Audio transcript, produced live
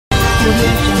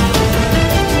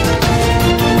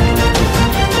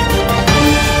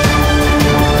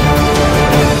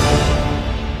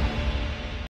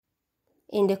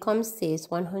Indicom says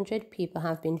 100 people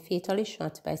have been fatally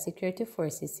shot by security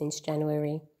forces since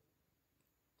January.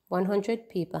 100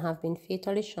 people have been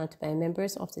fatally shot by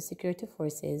members of the security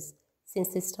forces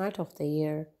since the start of the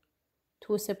year.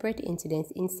 Two separate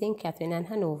incidents in St. Catherine and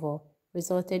Hanover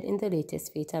resulted in the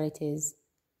latest fatalities.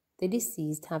 The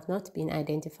deceased have not been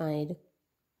identified.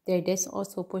 Their deaths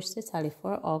also pushed the tally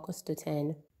for August to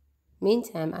 10.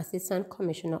 Meantime, Assistant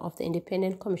Commissioner of the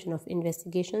Independent Commission of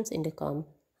Investigations Indicom,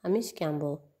 Hamish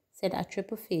Campbell, said a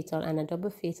triple fatal and a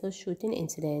double fatal shooting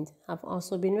incident have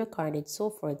also been recorded so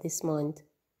far this month.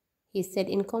 He said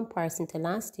in comparison to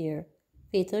last year,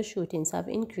 fatal shootings have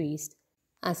increased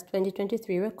as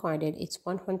 2023 recorded its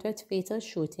 100th fatal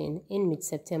shooting in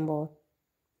mid-September.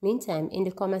 Meantime,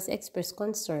 Indicom has expressed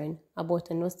concern about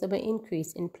a noticeable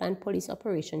increase in planned police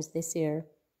operations this year.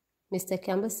 Mr.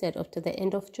 Campbell said up to the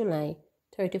end of July,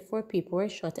 34 people were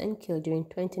shot and killed during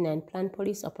 29 planned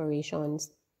police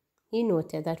operations. He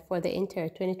noted that for the entire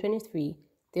 2023,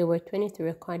 there were 23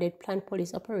 recorded planned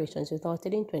police operations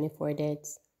resulting in 24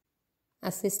 deaths.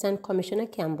 Assistant Commissioner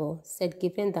Campbell said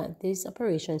given that these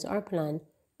operations are planned,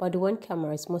 body-worn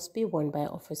cameras must be worn by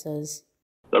officers.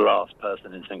 The last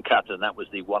person in St. Catherine, that was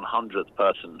the 100th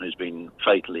person who's been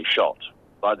fatally shot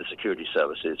by the security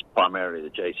services, primarily the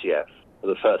JCF, for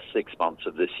the first 6 months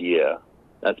of this year.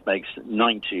 That makes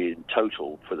 90 in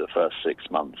total for the first 6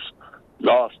 months.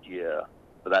 Last year,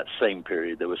 for that same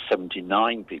period, there were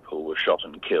 79 people who were shot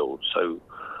and killed. So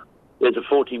there's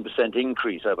a 14%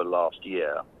 increase over last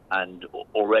year. And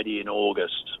already in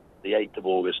August, the 8th of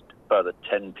August, further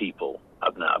 10 people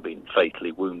have now been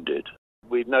fatally wounded.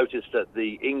 We've noticed that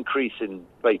the increase in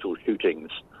fatal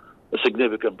shootings, a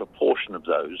significant proportion of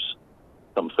those,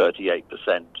 some 38%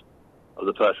 of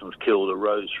the persons killed,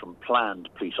 arose from planned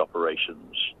police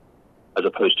operations, as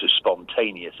opposed to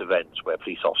spontaneous events where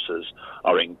police officers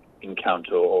are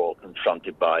encountered or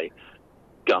confronted by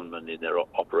gunmen in their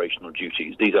operational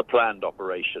duties. These are planned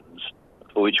operations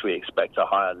for which we expect a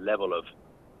higher level of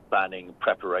planning,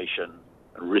 preparation,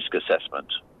 and risk assessment.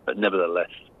 But nevertheless,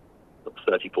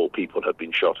 34 people have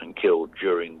been shot and killed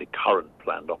during the current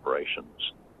planned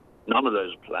operations. None of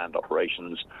those planned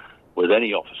operations with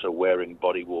any officer wearing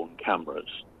body-worn cameras,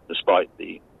 despite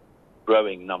the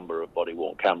growing number of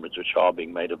body-worn cameras which are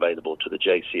being made available to the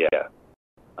JCF.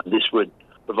 And this would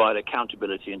provide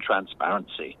accountability and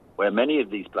transparency, where many of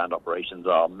these planned operations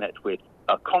are met with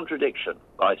a contradiction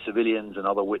by civilians and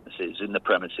other witnesses in the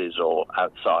premises or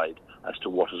outside as to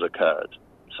what has occurred.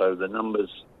 So the numbers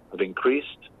have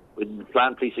increased.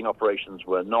 Planned policing operations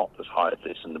were not as high as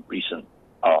this in the recent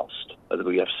past, but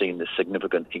we have seen this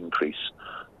significant increase,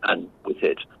 and with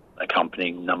it,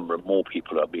 accompanying number of more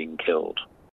people are being killed.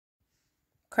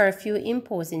 Curfew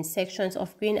imposed in sections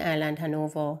of Green Island,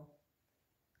 Hanover.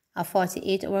 A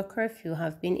 48-hour curfew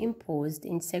have been imposed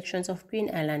in sections of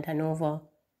Green Island, Hanover.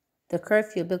 The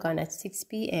curfew began at 6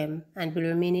 p.m. and will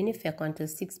remain in effect until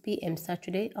 6 p.m.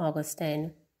 Saturday, August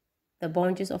 10. The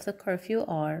boundaries of the curfew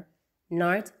are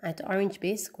north at Orange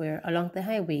Bay Square along the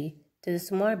highway to the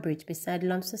small bridge beside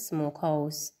Lumster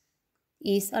Smokehouse,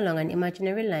 east along an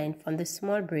imaginary line from the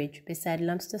small bridge beside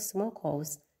Lumster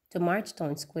Smokehouse to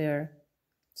Marchtown Square,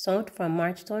 south from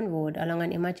Marchtown Road along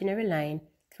an imaginary line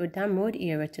through Dam Road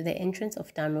area to the entrance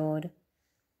of Dam Road,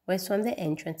 west from the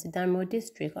entrance to Dam Road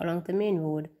District along the main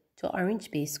road to Orange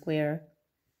Bay Square.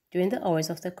 During the hours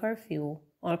of the curfew,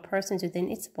 all persons within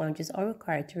its boundaries are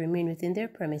required to remain within their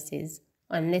premises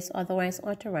unless otherwise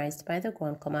authorized by the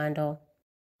ground commander.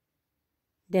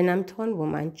 Denham Town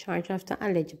woman charged after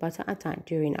alleged battery attack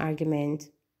during argument.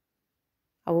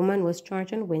 A woman was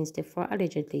charged on Wednesday for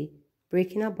allegedly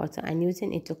breaking a bottle and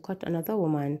using it to cut another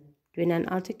woman during an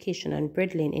altercation on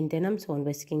Bread Lane in Denham Town,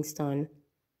 West Kingston.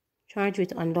 Charged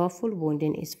with unlawful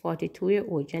wounding is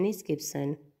 42-year-old Janice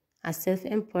Gibson, a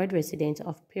self-employed resident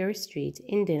of Perry Street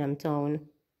in Denham Town.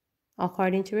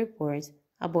 According to reports,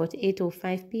 about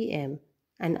 8:05 p.m.,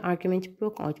 an argument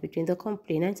broke out between the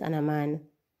complainant and a man.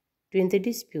 During the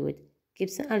dispute,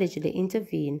 Gibson allegedly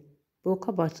intervened, broke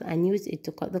a bottle and used it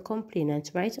to cut the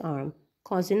complainant's right arm,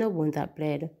 causing a wound that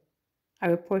bled. A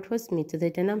report was made to the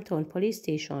Denham Town Police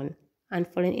Station, and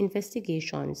following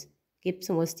investigations,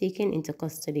 Gibson was taken into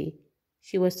custody.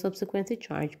 She was subsequently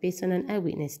charged based on an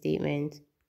eyewitness statement.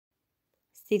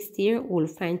 60-year-old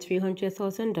fined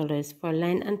 $300,000 for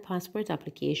line and passport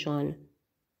application.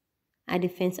 A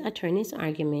defense attorney's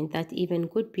argument that even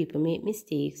good people make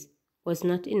mistakes was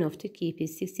not enough to keep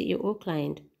his 60-year-old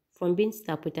client from being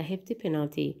slapped with a hefty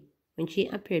penalty when she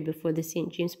appeared before the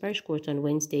St. James Parish Court on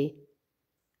Wednesday.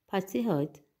 Patsy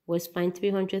Hutt was fined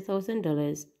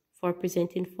 $300,000 for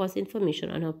presenting false information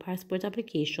on her passport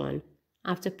application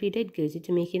after pleaded guilty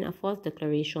to making a false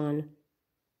declaration.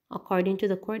 According to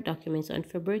the court documents on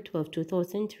February 12,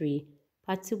 2003,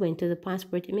 Patsy went to the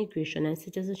Passport Immigration and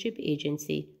Citizenship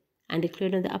Agency and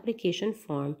declared on the application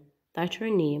form that her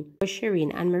name was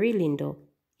Shireen Anne Marie Lindo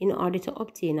in order to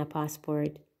obtain a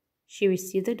passport. She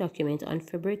received the document on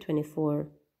February 24.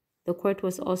 The court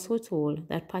was also told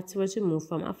that Patsy was removed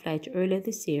from a flight earlier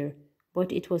this year,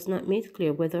 but it was not made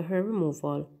clear whether her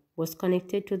removal was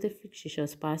connected to the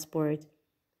fictitious passport.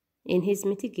 In his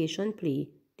mitigation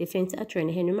plea, defense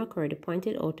attorney Henry McCurdy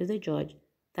pointed out to the judge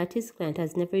that his client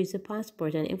has never used a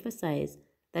passport and emphasized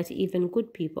that even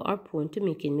good people are prone to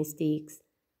making mistakes.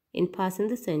 In passing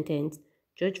the sentence,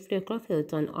 Judge Fairclough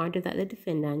Hilton ordered that the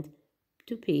defendant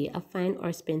to pay a fine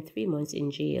or spend 3 months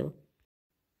in jail.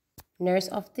 Nurse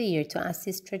of the Year to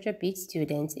assist Treasure Beach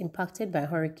students impacted by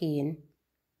hurricane.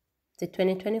 The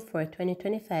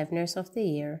 2024-2025 Nurse of the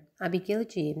Year, Abigail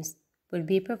James, will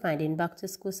be providing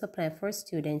back-to-school supply for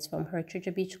students from her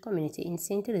Treasure Beach community in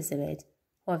St. Elizabeth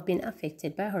who have been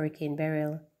affected by Hurricane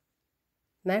Beryl.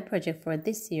 My project for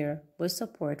this year will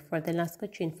support for the Las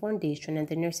Katrine Foundation and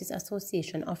the Nurses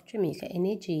Association of Jamaica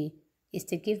NAG is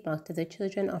to give back to the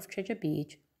children of Treasure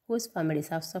Beach whose families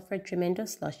have suffered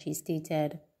tremendous loss, she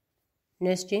stated.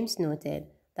 Nurse James noted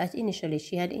that initially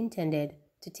she had intended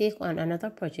to take on another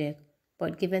project,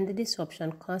 but given the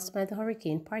disruption caused by the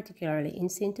hurricane, particularly in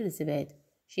St. Elizabeth,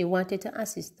 she wanted to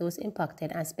assist those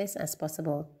impacted as best as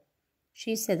possible.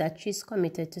 She said that she is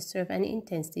committed to serve and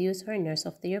intends to use her Nurse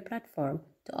of the Year platform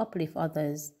to uplift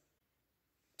others.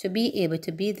 To be able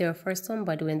to be there for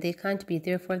somebody when they can't be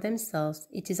there for themselves,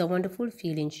 it is a wonderful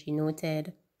feeling, she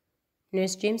noted.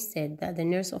 Nurse James said that the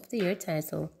Nurse of the Year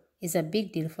title is a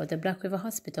big deal for the Black River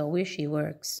Hospital where she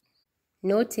works,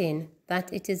 noting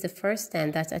that it is the first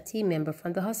time that a team member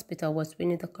from the hospital was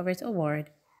winning the coveted award.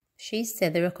 She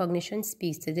said the recognition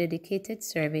speaks to the dedicated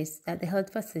service that the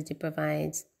health facility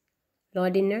provides.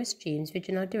 Lauding Nurse James,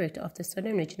 Regional Director of the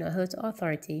Southern Regional Health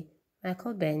Authority,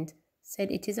 Michael Bent,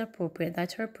 said it is appropriate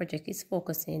that her project is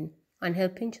focusing on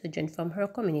helping children from her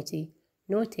community,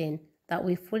 noting that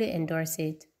we fully endorse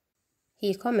it.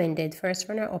 He commended first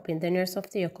runner-up in the Nurse of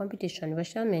the Year competition,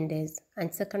 Rochelle Mendez,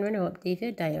 and second runner-up,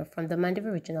 David Dyer from the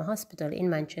Mandeville Regional Hospital in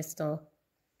Manchester.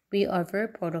 We are very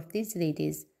proud of these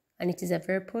ladies, and it is a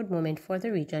very proud moment for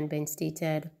the region, Ben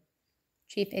stated.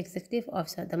 Chief Executive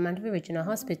Officer at the Mandeville Regional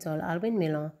Hospital, Alwyn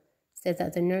Miller, said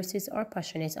that the nurses are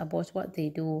passionate about what they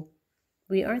do.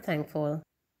 We are thankful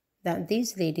that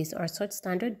these ladies are such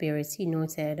standard bearers, he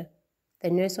noted. The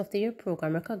Nurse of the Year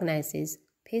program recognizes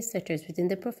pacesetters within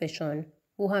the profession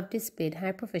who have displayed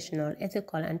high professional,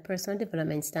 ethical, and personal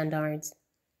development standards.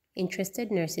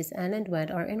 Interested nurses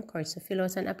island-wide are encouraged to fill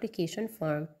out an application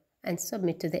form and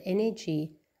submit to the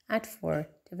NAG at 4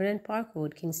 Development Park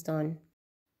Road, Kingston.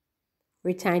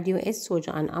 Retired U.S.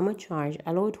 soldier on armor charge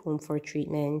allowed home for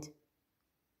treatment.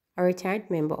 A retired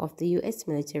member of the U.S.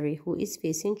 military who is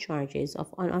facing charges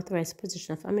of unauthorized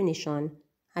possession of ammunition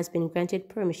has been granted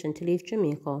permission to leave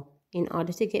Jamaica in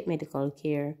order to get medical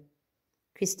care.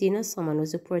 Christina Summon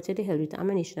was reportedly held with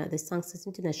ammunition at the Sanctus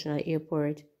International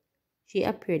Airport. She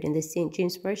appeared in the St.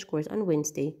 James Parish Court on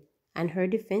Wednesday, and her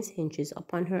defense hinges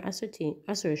upon her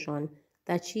assertion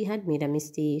that she had made a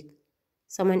mistake.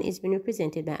 Summon is being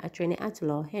represented by attorney at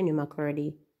law Henry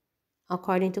McCurdy.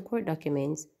 According to court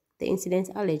documents, the incident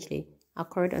allegedly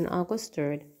occurred on August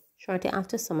 3rd, shortly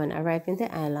after Summon arrived in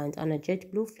the island on a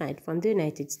JetBlue flight from the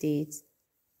United States.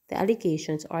 The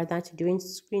allegations are that during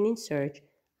screening search,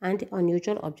 an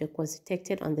unusual object was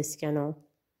detected on the scanner.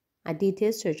 A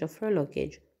detailed search of her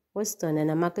luggage was done and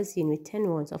a magazine with 10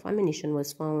 rounds of ammunition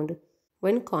was found.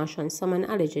 When cautioned, Summon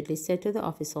allegedly said to the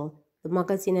officer, "The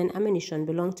magazine and ammunition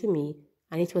belong to me,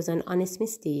 and it was an honest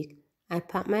mistake. I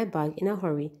packed my bag in a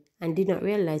hurry and did not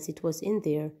realize it was in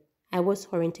there. I was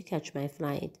hurrying to catch my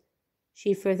flight."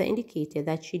 She further indicated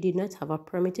that she did not have a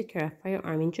permit to carry a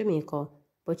firearm in Jamaica,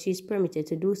 but she is permitted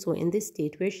to do so in the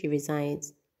state where she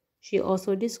resides. She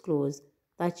also disclosed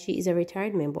that she is a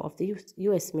retired member of the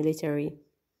U.S. military.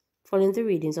 Following the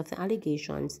readings of the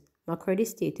allegations, McCurdy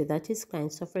stated that his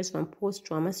client suffers from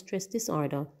post-trauma stress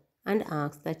disorder and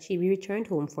asked that she be returned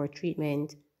home for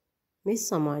treatment. Ms.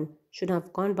 Summon should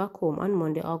have gone back home on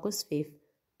Monday, August 5th,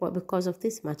 but because of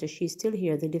this matter, she is still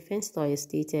here, the defense lawyer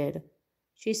stated.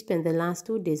 She spent the last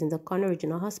 2 days in the Conner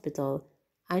Regional Hospital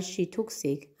as she took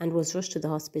sick and was rushed to the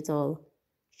hospital.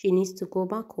 She needs to go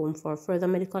back home for further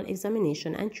medical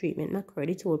examination and treatment,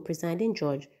 McCurdy told presiding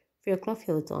judge Fairclough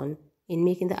Hilton in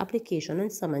making the application on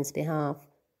Summon's behalf.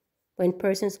 When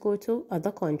persons go to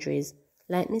other countries,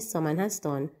 like Ms. Summon has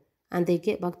done, and they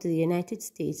get back to the United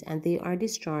States and they are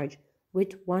discharged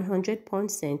with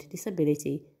 100%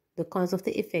 disability because of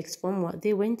the effects from what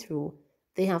they went through,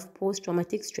 they have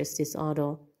post-traumatic stress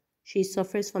disorder. She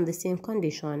suffers from the same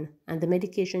condition, and the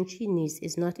medication she needs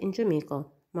is not in Jamaica,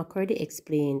 McCurdy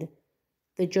explained.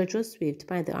 The judge was swept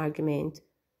by the argument.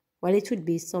 While it would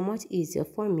be somewhat easier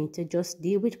for me to just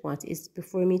deal with what is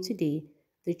before me today,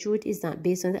 the truth is that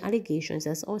based on the allegations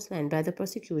as outlined by the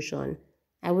prosecution,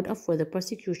 I would afford the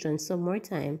prosecution some more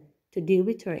time to deal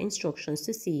with her instructions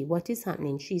to see what is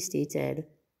happening, she stated.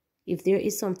 If there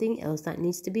is something else that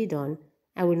needs to be done,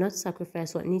 I will not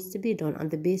sacrifice what needs to be done on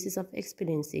the basis of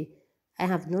expediency. I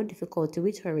have no difficulty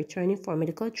with her returning for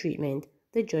medical treatment,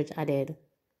 the judge added.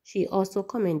 She also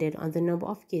commented on the number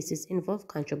of cases involving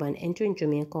contraband entering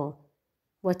Jamaica.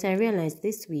 What I realized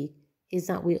this week is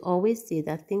that we always say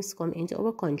that things come into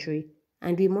our country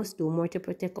and we must do more to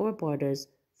protect our borders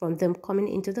from them coming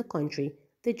into the country,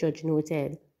 the judge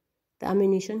noted. The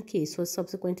ammunition case was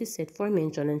subsequently set for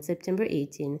mention on September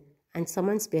 18 and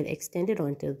summons bail extended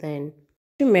until then.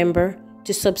 Remember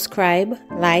to subscribe,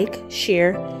 like,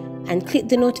 share, and click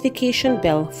the notification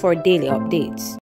bell for daily updates.